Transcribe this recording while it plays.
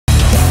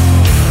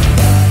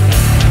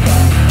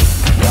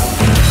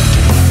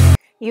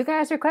You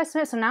guys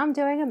requested it, so now I'm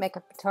doing a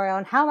makeup tutorial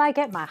on how I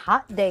get my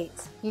hot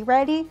dates. You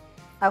ready?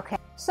 Okay.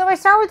 So I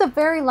start with a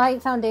very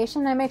light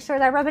foundation and I make sure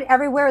that I rub it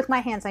everywhere with my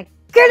hands. I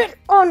get it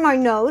on my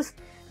nose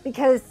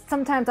because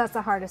sometimes that's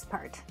the hardest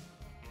part.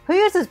 Who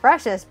uses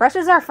brushes?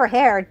 Brushes are for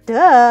hair.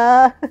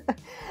 Duh.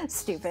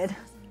 Stupid.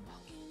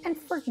 And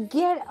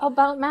forget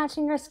about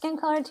matching your skin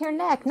color to your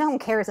neck. No one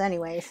cares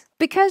anyways.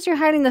 Because you're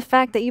hiding the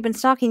fact that you've been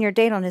stalking your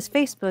date on his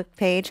Facebook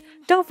page,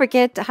 don't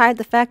forget to hide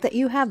the fact that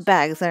you have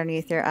bags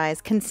underneath your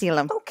eyes. Conceal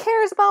them. Who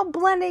cares about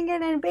blending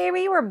it in,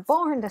 baby? You were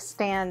born to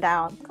stand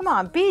out. Come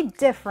on, be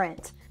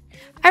different.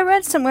 I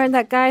read somewhere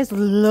that guys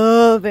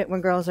love it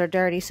when girls are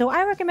dirty, so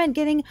I recommend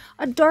getting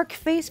a dark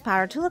face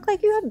powder to look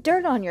like you have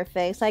dirt on your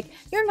face. Like,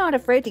 you're not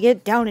afraid to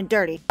get down and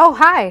dirty. Oh,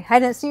 hi. I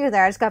didn't see you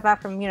there. I just got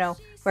back from,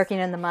 working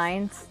in the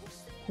mines.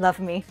 Love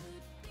me.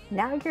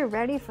 Now you're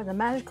ready for the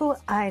magical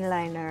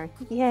eyeliner.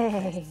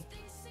 Yay.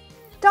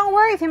 Don't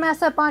worry if you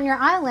mess up on your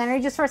eyeliner.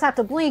 You just first have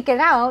to blink it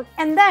out,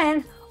 and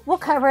then we'll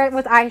cover it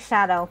with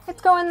eyeshadow.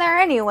 It's going there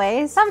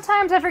anyway.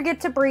 Sometimes I forget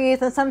to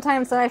breathe, and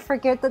sometimes I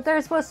forget that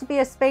there's supposed to be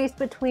a space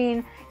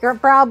between your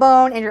brow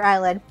bone and your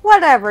eyelid.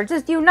 Whatever,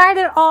 just unite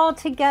it all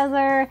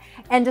together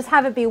and just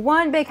have it be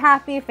one big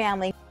happy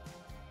family.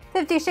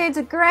 50 Shades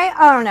of Grey?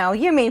 Oh no,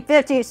 you mean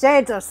 50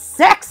 Shades of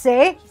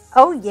Sexy?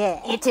 Oh yeah.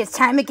 It is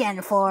time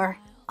again for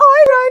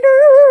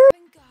eyeliner!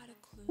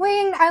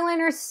 Winged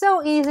eyeliner is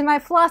so easy. My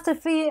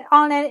philosophy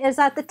on it is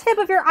that the tip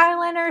of your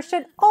eyeliner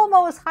should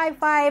almost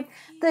high-five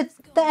the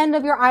end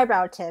of your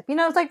eyebrow tip. You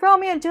know, it's like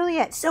Romeo and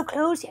Juliet. So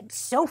close yet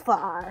so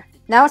far.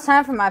 Now it's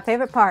time for my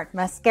favorite part.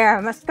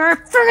 Mascara. Mascara.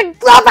 Freaking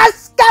love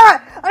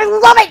mascara! I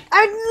love it!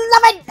 I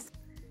love it!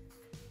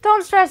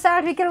 Don't stress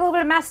out if you get a little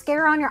bit of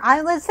mascara on your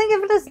eyelids. Think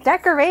of it as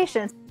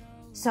decorations.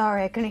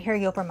 Sorry, I couldn't hear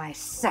you over my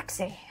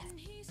sexy.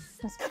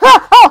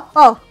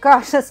 Oh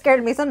gosh, that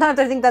scared me. Sometimes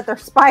I think that they're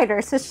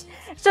spiders. It's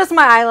just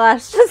my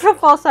eyelash, just a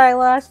false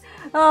eyelash.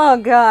 Oh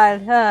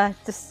god,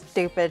 just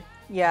stupid.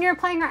 Yeah. When you're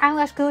applying your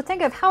eyelash glue,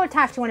 think of how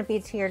attached you want to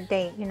be to your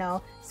date.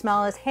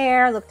 Smell his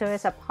hair, look to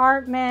his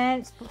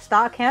apartment,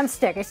 stalk him,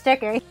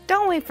 sticky.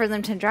 Don't wait for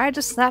them to dry,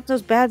 just slap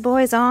those bad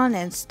boys on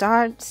and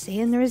start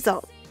seeing the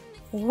result.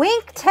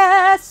 Wink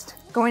test!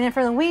 Going in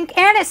for the wink,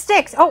 and it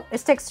sticks! Oh, it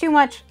sticks too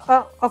much.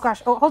 Oh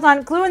gosh, oh, hold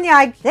on, glue in the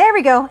eye. There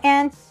we go,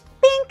 and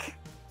bink!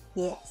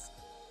 Yes.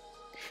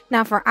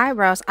 Now for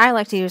eyebrows, I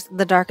like to use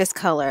the darkest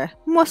color,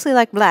 mostly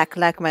like black,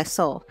 like my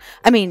soul.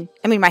 I mean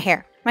my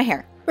hair.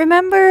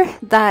 Remember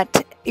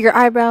that your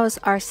eyebrows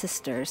are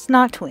sisters,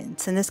 not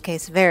twins. In this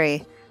case,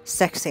 very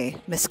sexy,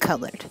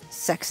 miscolored,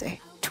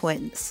 sexy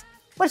twins.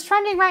 What's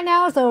trending right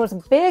now is those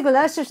big,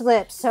 luscious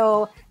lips.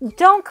 So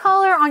don't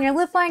color on your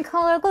lip line,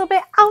 color a little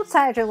bit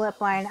outside your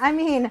lip line. I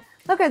mean,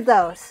 look at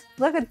those.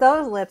 Look at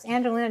those lips.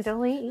 Angelina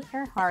Jolie, eat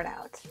your heart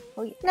out.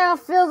 Oh, yeah. Now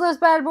fill those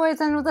bad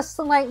boys in with a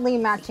slightly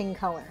matching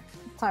color.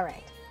 It's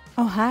alright.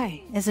 Oh,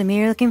 hi. Is it me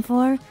you're looking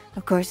for?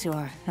 Of course you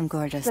are. I'm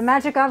gorgeous. The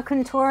magic of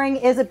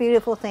contouring is a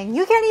beautiful thing.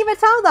 You can't even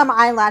tell that my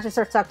eyelashes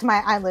are stuck to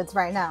my eyelids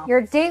right now.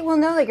 Your date will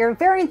know that you're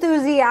very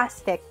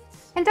enthusiastic.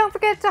 And don't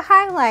forget to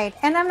highlight.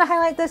 And I'm going to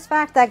highlight this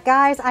fact that,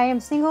 guys, I am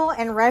single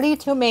and ready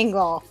to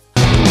mingle.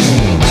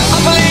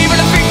 I believe in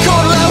a thing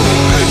called love.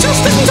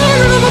 Just as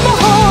tired of my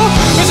heart.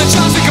 There's a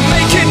chance we can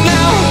make it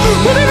now.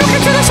 We'll be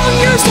looking to the sun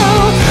goes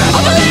down.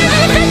 I believe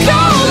in a thing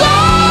called love.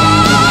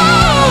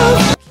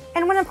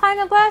 And when applying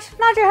a blush,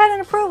 nod your head in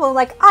approval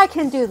like, I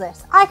can do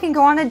this. I can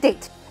go on a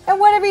date. And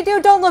whatever you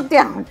do, don't look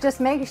down. Just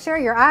make sure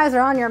your eyes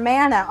are on your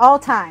man at all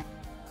times.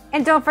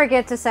 And don't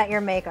forget to set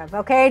your makeup,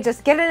 okay?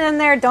 Just get it in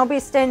there. Don't be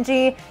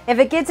stingy. If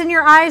it gets in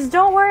your eyes,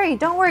 don't worry.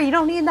 Don't worry. You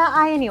don't need that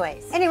eye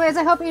anyways. Anyways,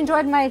 I hope you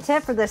enjoyed my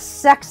tip for this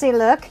sexy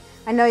look.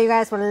 I know you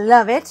guys will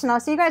love it. And I'll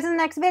see you guys in the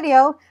next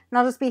video. And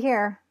I'll just be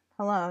here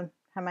alone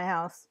at my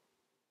house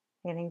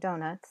eating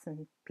donuts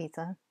and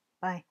pizza.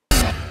 Bye.